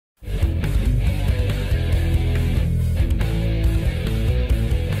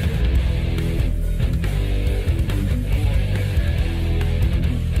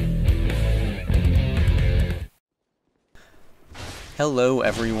Hello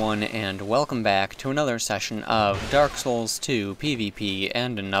everyone, and welcome back to another session of Dark Souls 2 PvP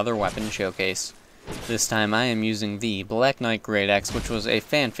and another weapon showcase. This time I am using the Black Knight Greataxe, which was a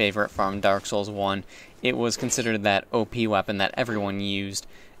fan favorite from Dark Souls 1. It was considered that OP weapon that everyone used,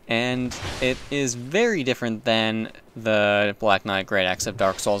 and it is very different than the Black Knight Greataxe of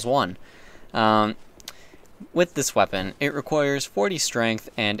Dark Souls 1. With this weapon, it requires 40 strength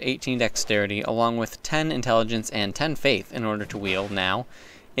and 18 dexterity, along with 10 intelligence and 10 faith in order to wield now.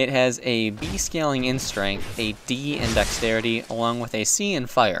 It has a B scaling in strength, a D in dexterity, along with a C in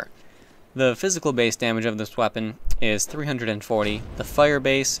fire. The physical base damage of this weapon is 340, the fire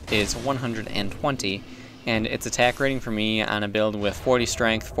base is 120, and its attack rating for me on a build with 40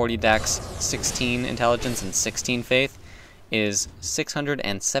 strength, 40 dex, 16 intelligence, and 16 faith is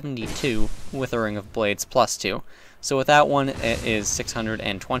 672 with a Ring of Blades plus 2. So without one, it is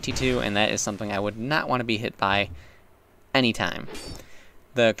 622, and that is something I would not want to be hit by anytime.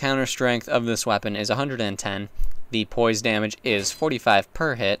 The counter strength of this weapon is 110, the poise damage is 45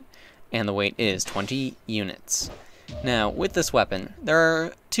 per hit, and the weight is 20 units. Now, with this weapon, there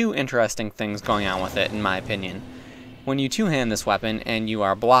are two interesting things going on with it, in my opinion. When you two-hand this weapon and you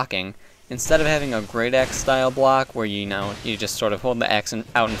are blocking, instead of having a Greataxe style block where you just sort of hold the axe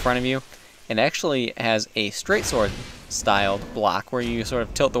out in front of you, it actually has a straight sword styled block where you sort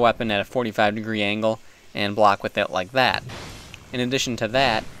of tilt the weapon at a 45-degree angle and block with it like that. In addition to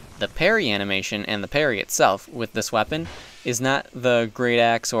that, the parry animation and the parry itself with this weapon is not the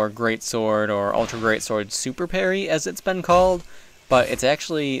Greataxe or Greatsword or Ultra Greatsword super parry as it's been called, but it's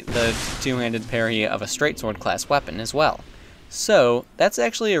actually the two-handed parry of a straight sword class weapon as well. So, that's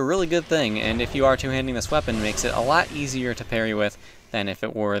actually a really good thing, and if you are two-handing this weapon, it makes it a lot easier to parry with than if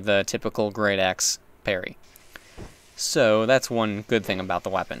it were the typical Greataxe parry. So, that's one good thing about the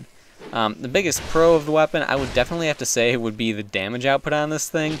weapon. The biggest pro of the weapon, I would definitely have to say, would be the damage output on this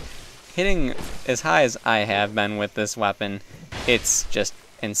thing. Hitting as high as I have been with this weapon, it's just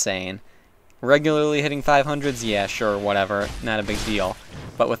insane. Regularly hitting 500s, yeah, sure, whatever, not a big deal.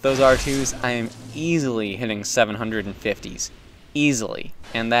 But with those R2s, I am easily hitting 750s. Easily.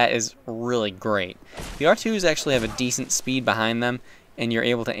 And that is really great. The R2s actually have a decent speed behind them, and you're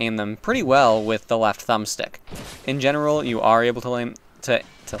able to aim them pretty well with the left thumbstick. In general, you are able to aim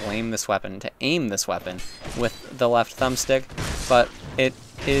this weapon with the left thumbstick, but it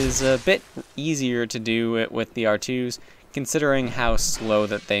is a bit easier to do it with the R2s, considering how slow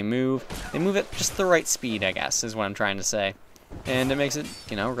that they move. They move at just the right speed, I guess, is what I'm trying to say. And it makes it,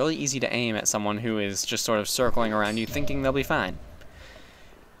 really easy to aim at someone who is just sort of circling around you thinking they'll be fine.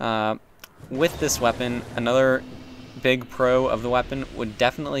 With this weapon, another big pro of the weapon would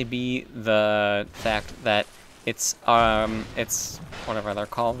definitely be the fact that it's whatever they're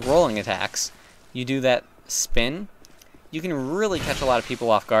called, rolling attacks. You do that spin, you can really catch a lot of people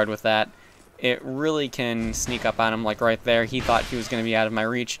off guard with that. It really can sneak up on him, like right there. He thought he was going to be out of my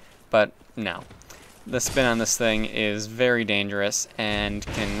reach, but no. The spin on this thing is very dangerous and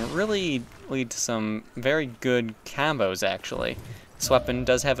can really lead to some very good combos, actually. This weapon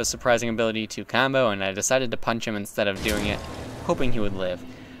does have a surprising ability to combo, and I decided to punch him instead of doing it, hoping he would live.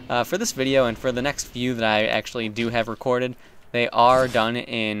 For this video and for the next few that I actually do have recorded, they are done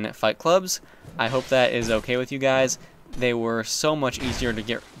in fight clubs. I hope that is okay with you guys. They were so much easier to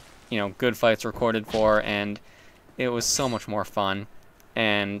get good fights recorded for, and it was so much more fun,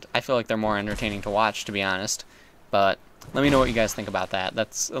 and I feel like they're more entertaining to watch, to be honest. But let me know what you guys think about that.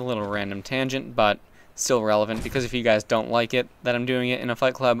 That's a little random tangent, but still relevant, because if you guys don't like it that I'm doing it in a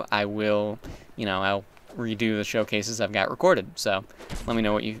fight club, I will, I'll redo the showcases I've got recorded. So let me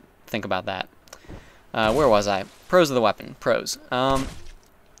know what you think about that. Where was I? Pros of the weapon. Pros. Other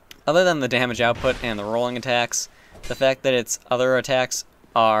than the damage output and the rolling attacks, the fact that its other attacks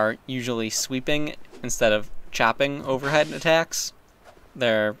are usually sweeping instead of chopping overhead attacks.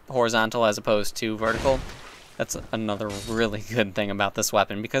 They're horizontal as opposed to vertical. That's another really good thing about this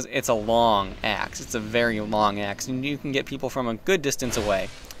weapon, because it's a long axe. It's a very long axe, and you can get people from a good distance away.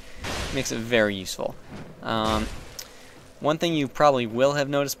 It makes it very useful. One thing you probably will have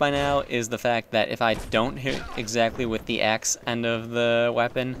noticed by now is the fact that if I don't hit exactly with the axe end of the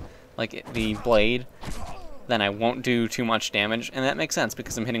weapon, like the blade, then I won't do too much damage, and that makes sense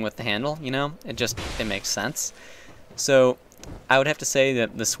because I'm hitting with the handle, it makes sense. So I would have to say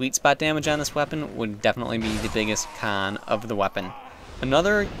that the sweet spot damage on this weapon would definitely be the biggest con of the weapon.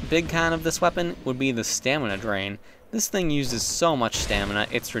 Another big con of this weapon would be the stamina drain. This thing uses so much stamina,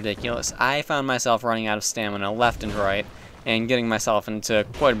 it's ridiculous. I found myself running out of stamina left and right, and getting myself into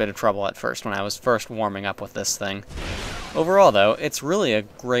quite a bit of trouble at first when I was first warming up with this thing. Overall though, it's really a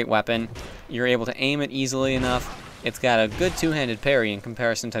great weapon. You're able to aim it easily enough, It's got a good two-handed parry in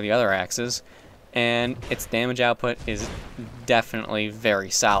comparison to the other axes, and its damage output is definitely very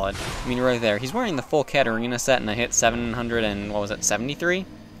solid. I mean, right there, he's wearing the full Katarina set, and I hit 700 and, what was it, 73?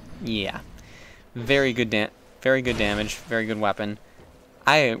 Yeah. Very good damage, very good weapon.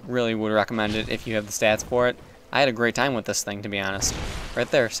 I really would recommend it if you have the stats for it. I had a great time with this thing, to be honest. Right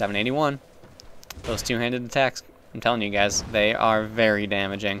there, 781. Those two-handed attacks, I'm telling you guys, they are very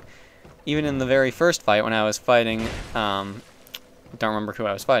damaging. Even in the very first fight when I was fighting, don't remember who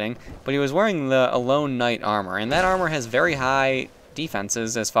I was fighting, but he was wearing the Alone Knight armor, and that armor has very high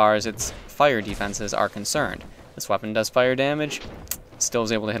defenses as far as its fire defenses are concerned. This weapon does fire damage, still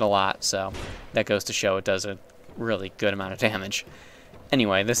is able to hit a lot, so that goes to show it does a really good amount of damage.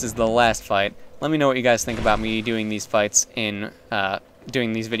 Anyway, this is the last fight. Let me know what you guys think about me doing these fights in,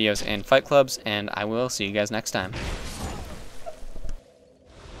 doing these videos in fight clubs, and I will see you guys next time.